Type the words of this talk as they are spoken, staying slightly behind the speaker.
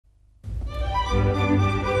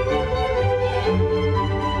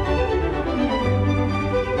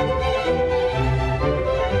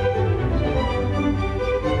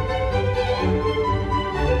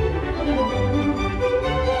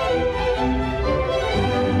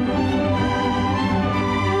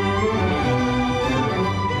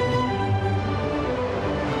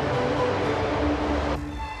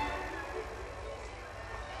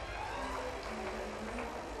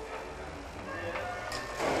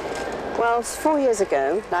Well, 4 years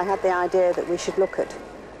ago, I had the idea that we should look at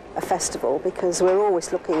a festival because we're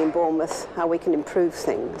always looking in Bournemouth how we can improve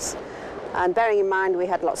things. And bearing in mind we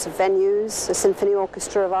had lots of venues, a symphony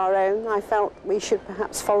orchestra of our own, I felt we should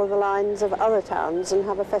perhaps follow the lines of other towns and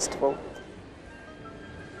have a festival.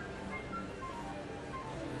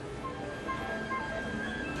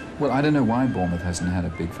 Well, I don't know why Bournemouth hasn't had a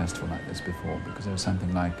big festival like this before, because there was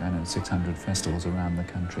something like, I don't know, 600 festivals around the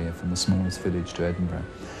country, from the smallest village to Edinburgh.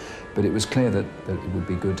 But it was clear that it would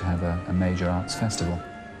be good to have a major arts festival.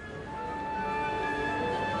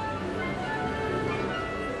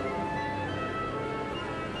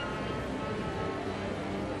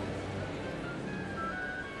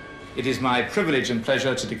 It is my privilege and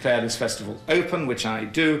pleasure to declare this festival open, which I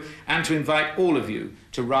do, and to invite all of you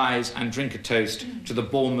to rise and drink a toast to the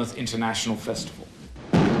Bournemouth International Festival.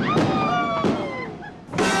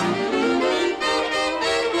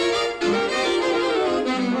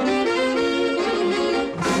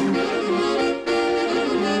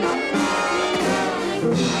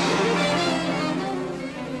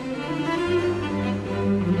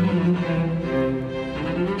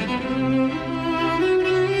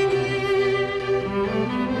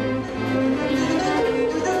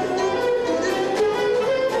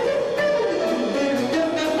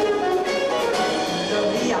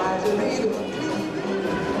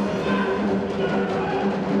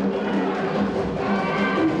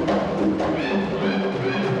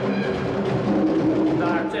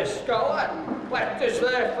 What is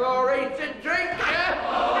there for eat and drink,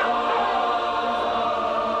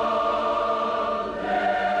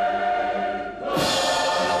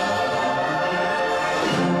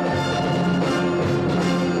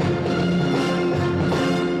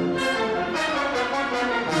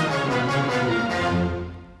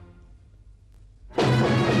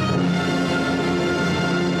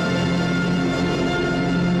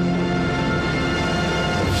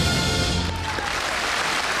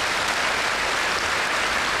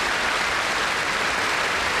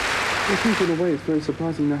 I think in a way it's very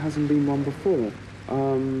surprising there hasn't been one before.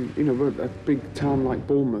 You know, a big town like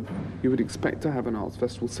Bournemouth, you would expect to have an arts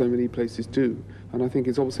festival, so many places do. And I think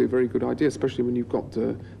it's obviously a very good idea, especially when you've got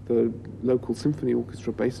the local symphony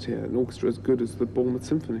orchestra based here, an orchestra as good as the Bournemouth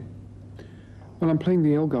Symphony. Well, I'm playing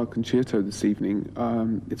the Elgar Concerto this evening.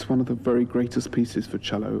 It's one of the very greatest pieces for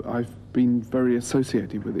cello. I've been very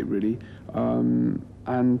associated with it, really.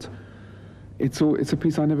 And it's a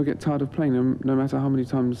piece I never get tired of playing. No matter how many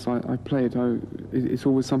times I play it, it's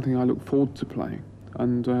always something I look forward to playing.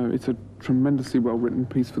 And it's a tremendously well-written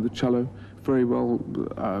piece for the cello, very well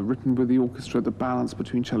written with the orchestra. The balance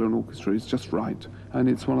between cello and orchestra is just right, and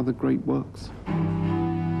it's one of the great works.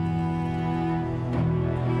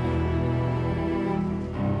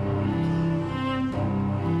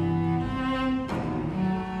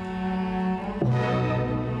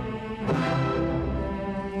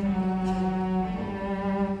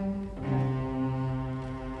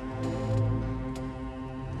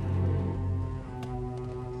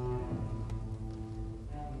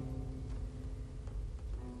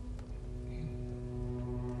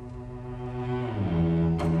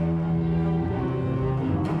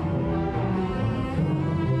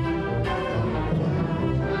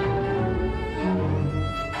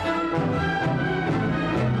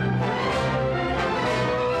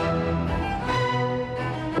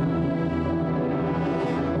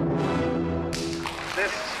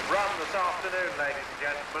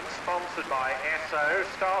 Sponsored by Esso,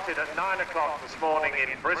 started at 9 o'clock this morning in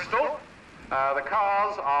Bristol. The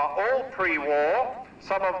cars are all pre-war,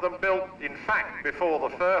 some of them built in fact before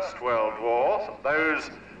the First World War. Those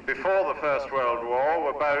before the First World War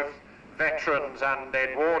were both veterans and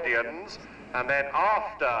Edwardians, and then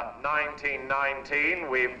after 1919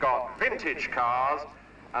 we've got vintage cars,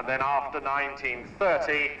 and then after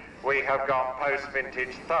 1930 we have got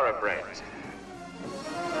post-vintage thoroughbreds.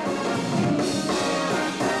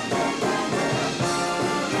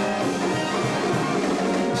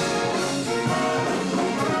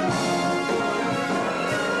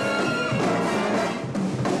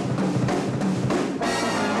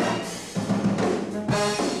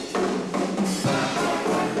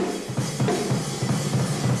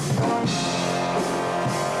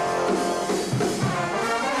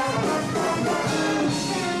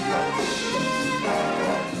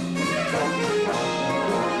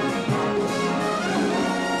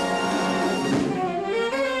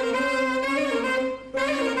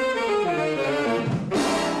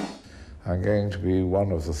 I'm going to be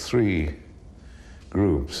one of the 3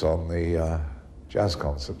 groups on the jazz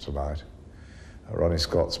concert tonight. Ronnie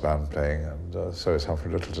Scott's band playing, and so is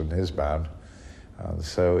Humphrey Lyttelton, his band, and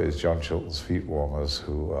so is John Chilton's Feet Warmers,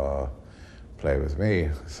 who are play with me,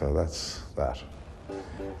 so that's that.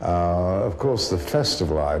 Of course, the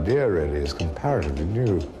festival idea really is comparatively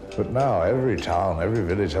new, but now every town, every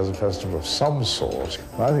village has a festival of some sort.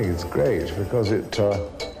 I think it's great because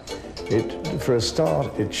for a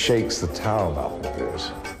start, it shakes the town up a bit,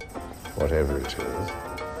 whatever it is.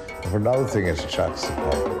 And for another thing, it attracts the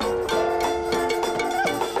public.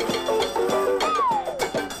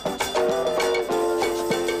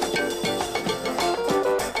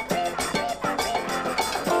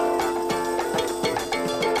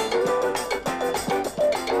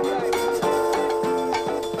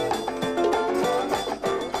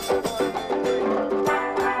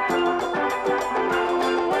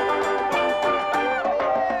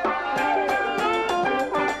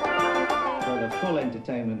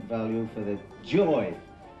 For the joy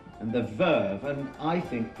and the verve and I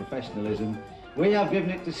think professionalism, we have given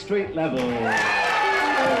it to street level.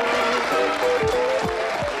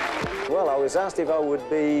 Well, I was asked if I would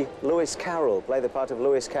be Lewis Carroll, play the part of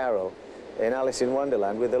Lewis Carroll in Alice in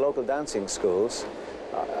Wonderland with the local dancing schools.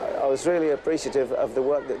 I was really appreciative of the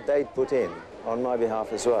work that they'd put in on my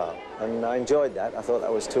behalf as well, and I enjoyed that. I thought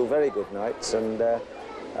that was 2 very good nights, and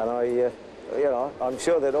you know, I'm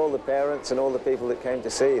sure that all the parents and all the people that came to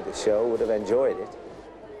see the show would have enjoyed it.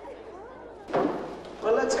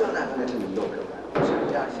 Well, let's go and have a little look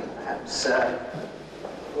around. I think perhaps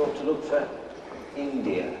we ought to look for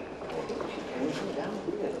India. I think she came from down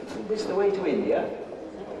here. Is this the way to India?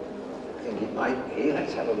 I think it might be.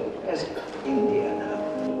 Let's have a look. There's India now.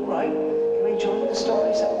 All right. Can we enjoy the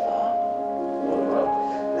story so far?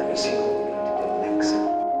 Well, let me see what we're going to do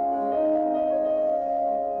next.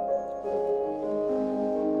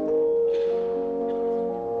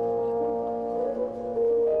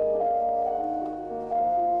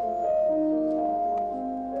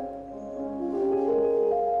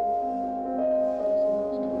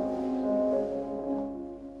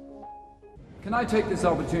 Can I take this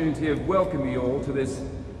opportunity of welcoming you all to this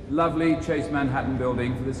lovely Chase Manhattan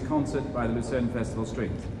building for this concert by the Lucerne Festival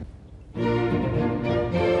Strings.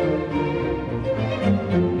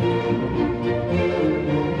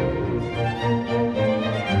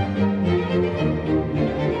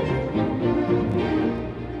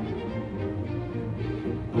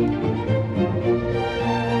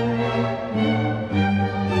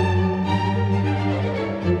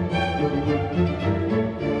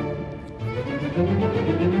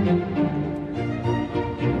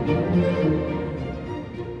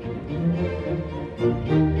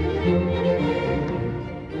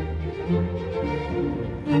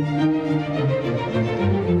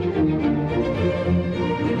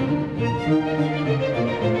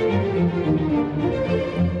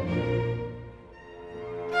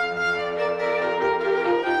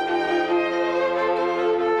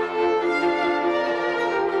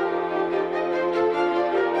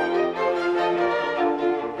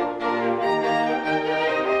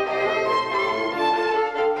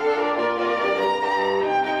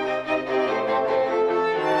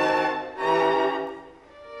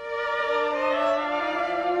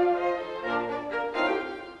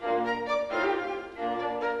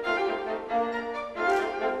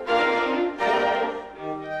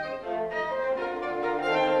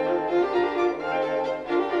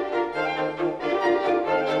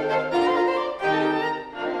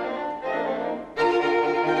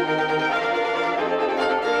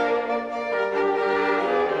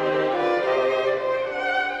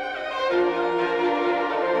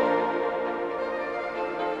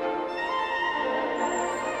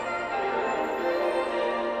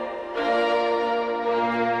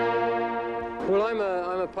 Well, I'm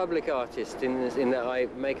a public artist in that I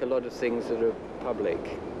make a lot of things that are public,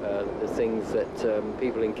 the things that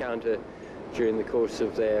people encounter during the course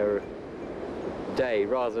of their day,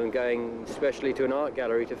 rather than going specially to an art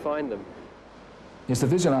gallery to find them. Yes, the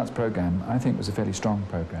visual arts programme, I think, was a fairly strong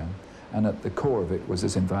programme, and at the core of it was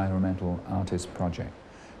this environmental artist project,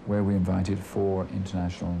 where we invited 4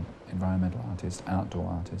 international environmental artists, outdoor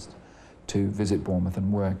artists, to visit Bournemouth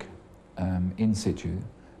and work in situ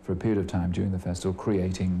for a period of time during the festival,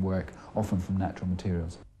 creating work often from natural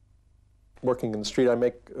materials. Working in the street, I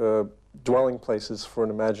make dwelling places for an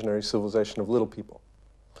imaginary civilization of little people.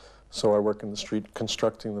 So I work in the street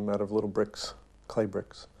constructing them out of little bricks, clay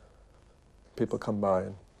bricks. People come by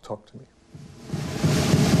and talk to me.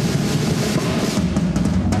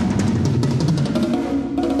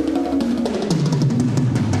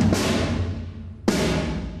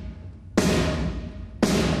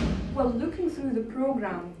 Well, looking through the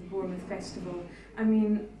programme of the Bournemouth Festival, I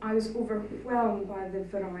mean, I was overwhelmed by the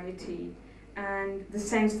variety and the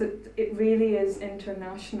sense that it really is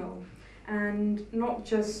international. and not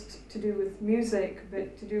just to do with music,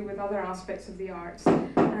 but to do with other aspects of the arts.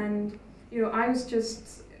 And you know, I was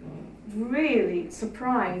just really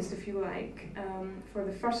surprised, if you like, for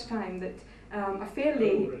the first time that a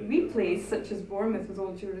fairly wee place such as Bournemouth, with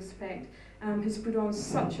all due respect, has put on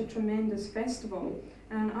such a tremendous festival,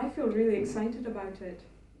 and I feel really excited about it.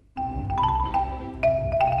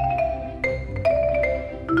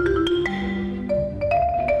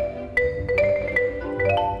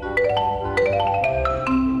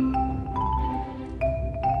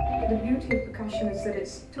 The beauty of percussion is that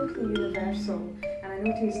it's totally universal, and I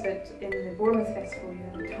noticed that in the Bournemouth Festival you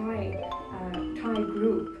have a Thai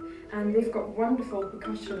group, and they've got wonderful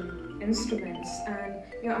percussion instruments, and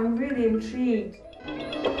you know, I'm really intrigued.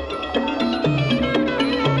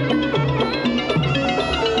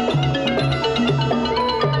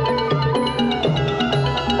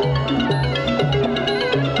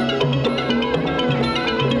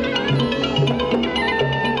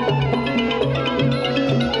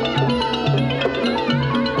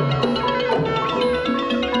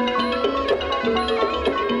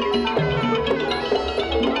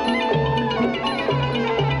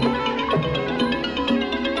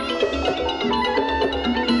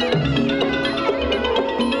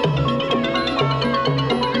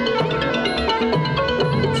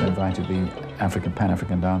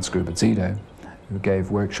 Pan-African dance group at Zido, who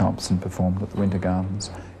gave workshops and performed at the Winter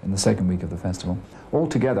Gardens in the second week of the festival.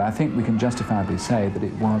 Altogether, I think we can justifiably say that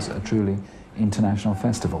it was a truly international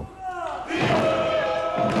festival.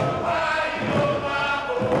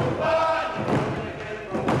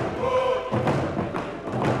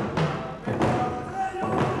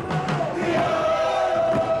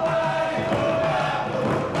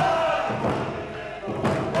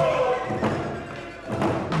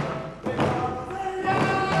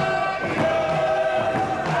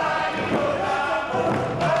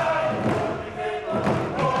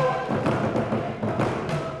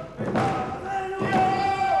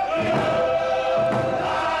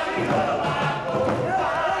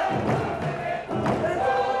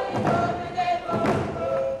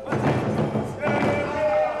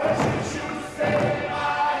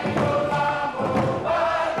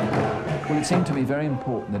 It seemed to me very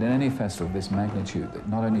important that in any festival of this magnitude, that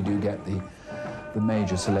not only do you get the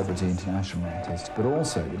major celebrity international artists, but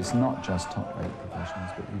also that it's not just top-rate professionals,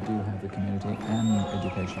 but we do have the community and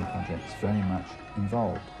educational projects very much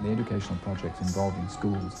involved. The educational projects involving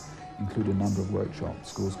schools include a number of workshops,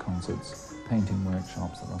 schools concerts, painting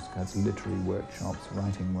workshops, the Oscars, literary workshops,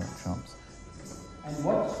 writing workshops. And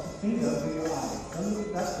watch the finger with your eye. Don't look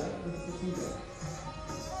at that, look at the finger.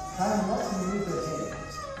 Try not to move the head.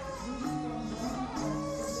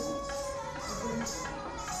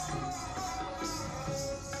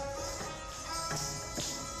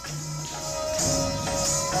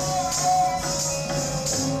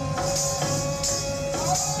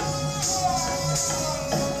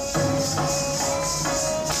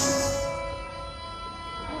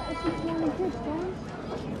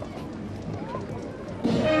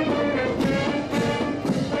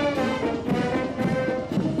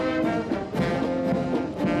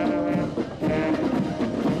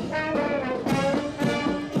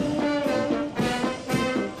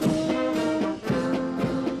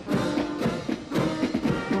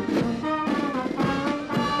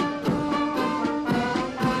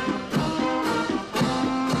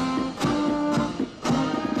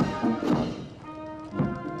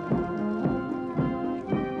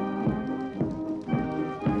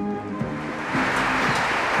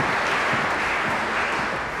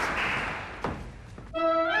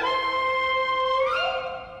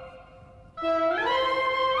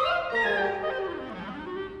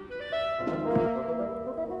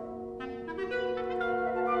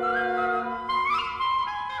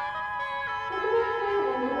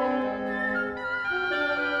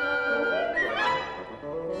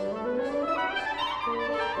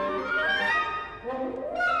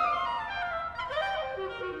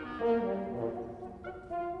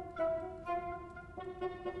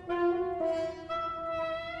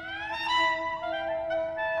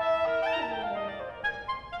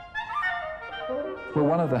 Well,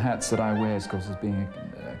 one of the hats that I wear, of course, is being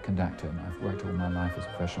a conductor, and I've worked all my life as a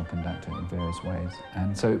professional conductor in various ways.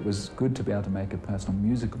 And so it was good to be able to make a personal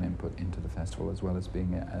musical input into the festival, as well as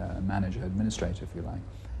being a manager, administrator, if you like.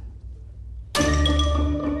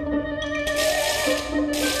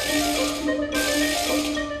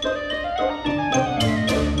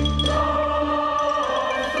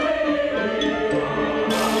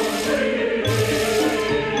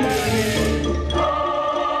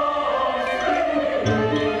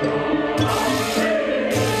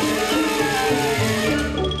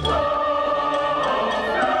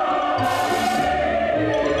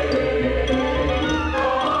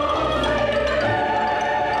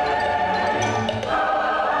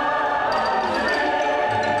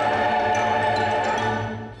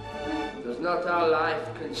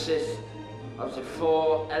 of the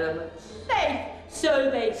 4 elements? Faith,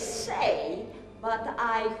 so they say, but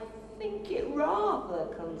I think it rather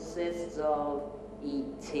consists of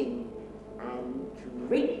eating and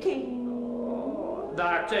drinking. Oh,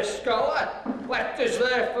 that is scholar. What is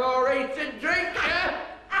there for eat and drink, eh?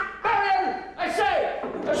 Marion, I say,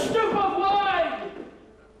 a stoup of wine!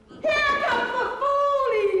 Here comes the fool,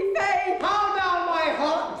 Faith! How now, my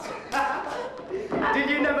heart? Did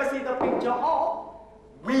you never see the picture of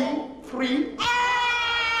we 3?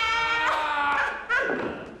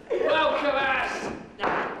 Welcome, ass.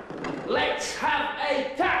 Let's have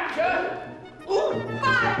a capture. Ooh,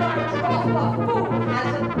 my proper fool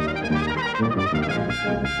hasn't.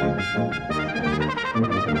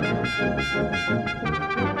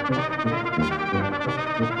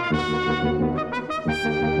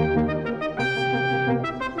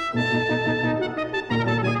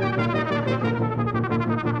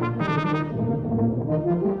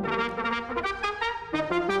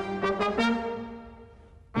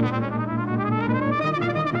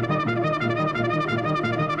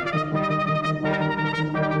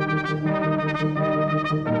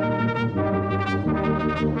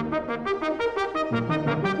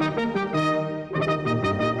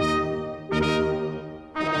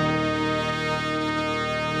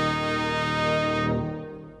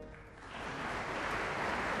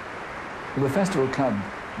 The Festival Club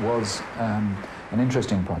was an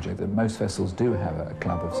interesting project that most festivals do have a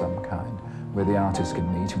club of some kind where the artists can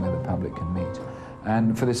meet and where the public can meet.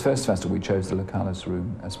 And for this first festival, we chose the Locales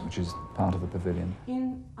Room, which is part of the pavilion.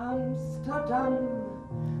 In Amsterdam,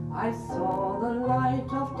 I saw the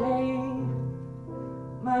light of day.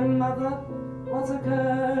 My mother was a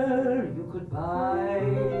girl you could buy.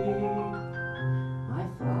 My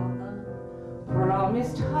father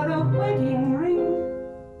promised her a wedding ring.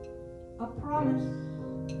 A promise,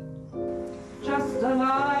 just a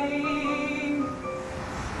lie.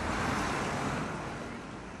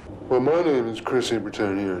 Well, my name is Chris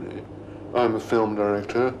Ibritonioni. I'm a film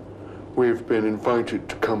director. We've been invited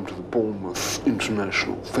to come to the Bournemouth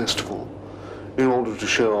International Festival in order to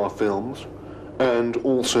show our films and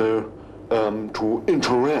also to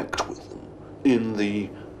interact with them in the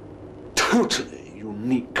totally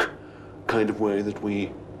unique kind of way that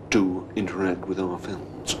we do interact with our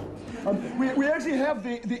films. We actually have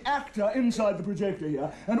the actor inside the projector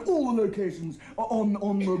here, and all the locations are on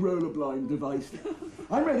the roller blind device.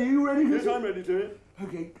 I'm ready. Are you ready, Chris? Yes, I'm ready to it.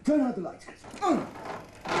 Okay, turn out the lights.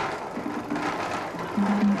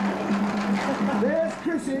 There's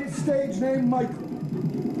Chrissy, stage name Michael.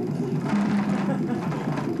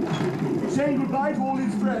 Saying goodbye to all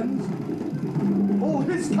his friends, all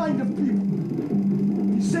his kind of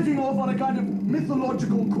people. He's setting off on a kind of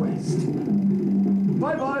mythological quest.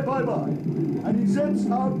 Bye-bye, bye-bye. And he sets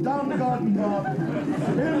out down the garden path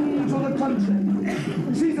into the country.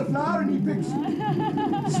 He sees a flower and he picks it,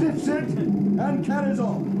 sniffs it, and carries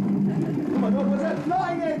on. Oh my God, what's that?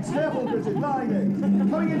 Flying eggs! Careful, Chrissy, flying eggs.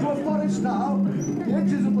 Coming into a forest now. The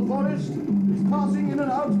edges of the forest. He's passing in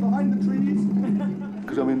and out behind the trees.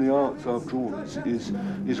 Because, I mean, the arts, after all,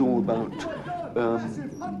 is all about,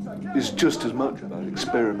 is just as much about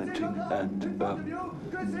experimenting and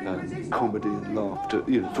comedy and laughter.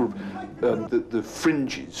 You know, sort of the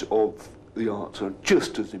fringes of the arts are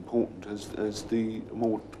just as important as the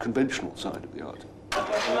more conventional side of the art.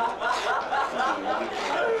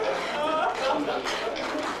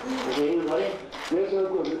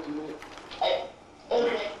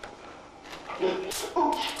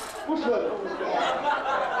 What's that?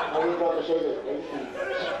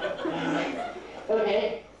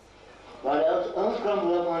 Okay. Right, I'll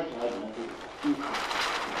scramble up my side.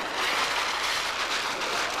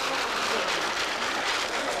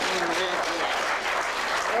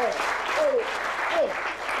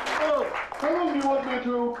 How long do you want me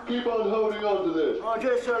to keep on holding on to this? Oh,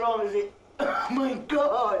 just so long as it... Oh, my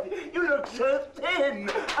God! You look so thin!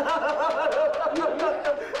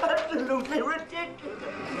 Absolutely ridiculous!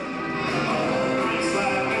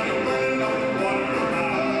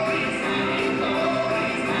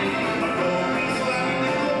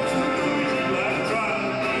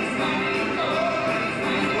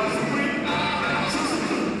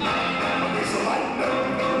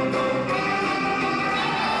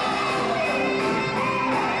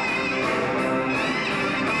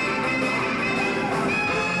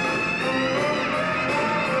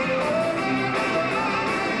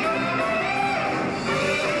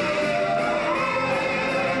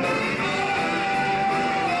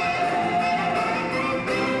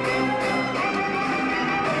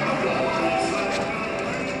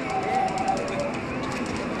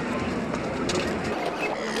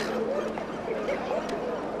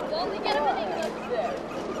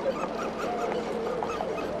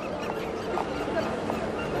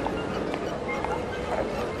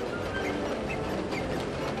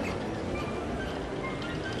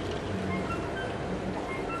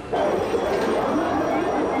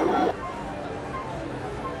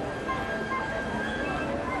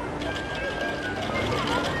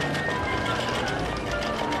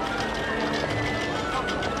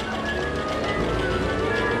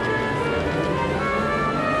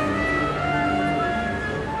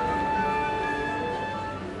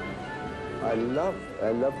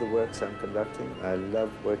 I love the works I'm conducting. I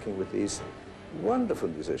love working with these wonderful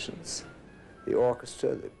musicians, the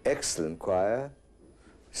orchestra, the excellent choir,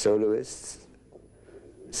 soloists,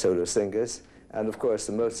 solo singers, and of course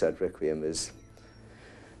the Mozart Requiem is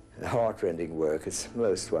a heart-rending work. It's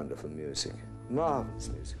most wonderful music, marvelous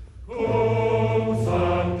music.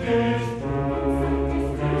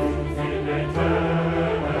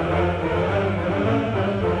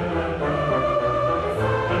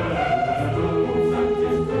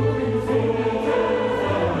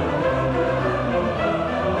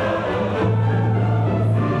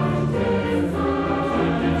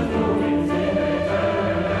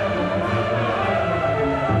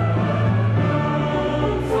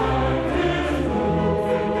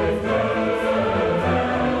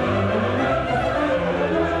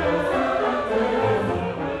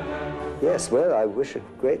 Yes, well, I wish it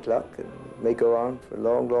great luck, and may go on for a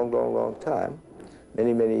long, long, long, long time,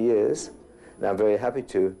 many, many years. And I'm very happy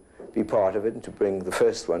to be part of it and to bring the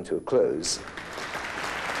first one to a close.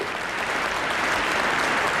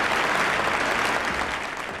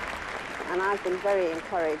 And I've been very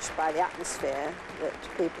encouraged by the atmosphere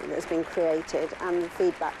that's been created, and the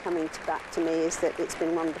feedback coming back to me is that it's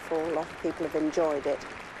been wonderful. A lot of people have enjoyed it.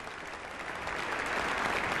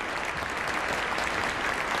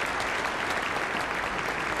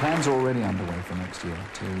 Plans are already underway for next year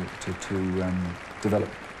to develop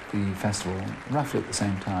the festival roughly at the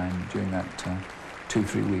same time during that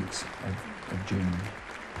 2-3 weeks of June.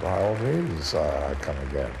 By all means, come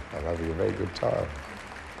again. I'm having a very good time.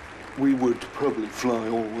 We would probably fly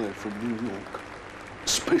all the way from New York,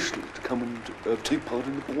 especially to come and take part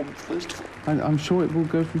in the Bournemouth Festival. I'm sure it will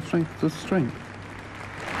go from strength to strength.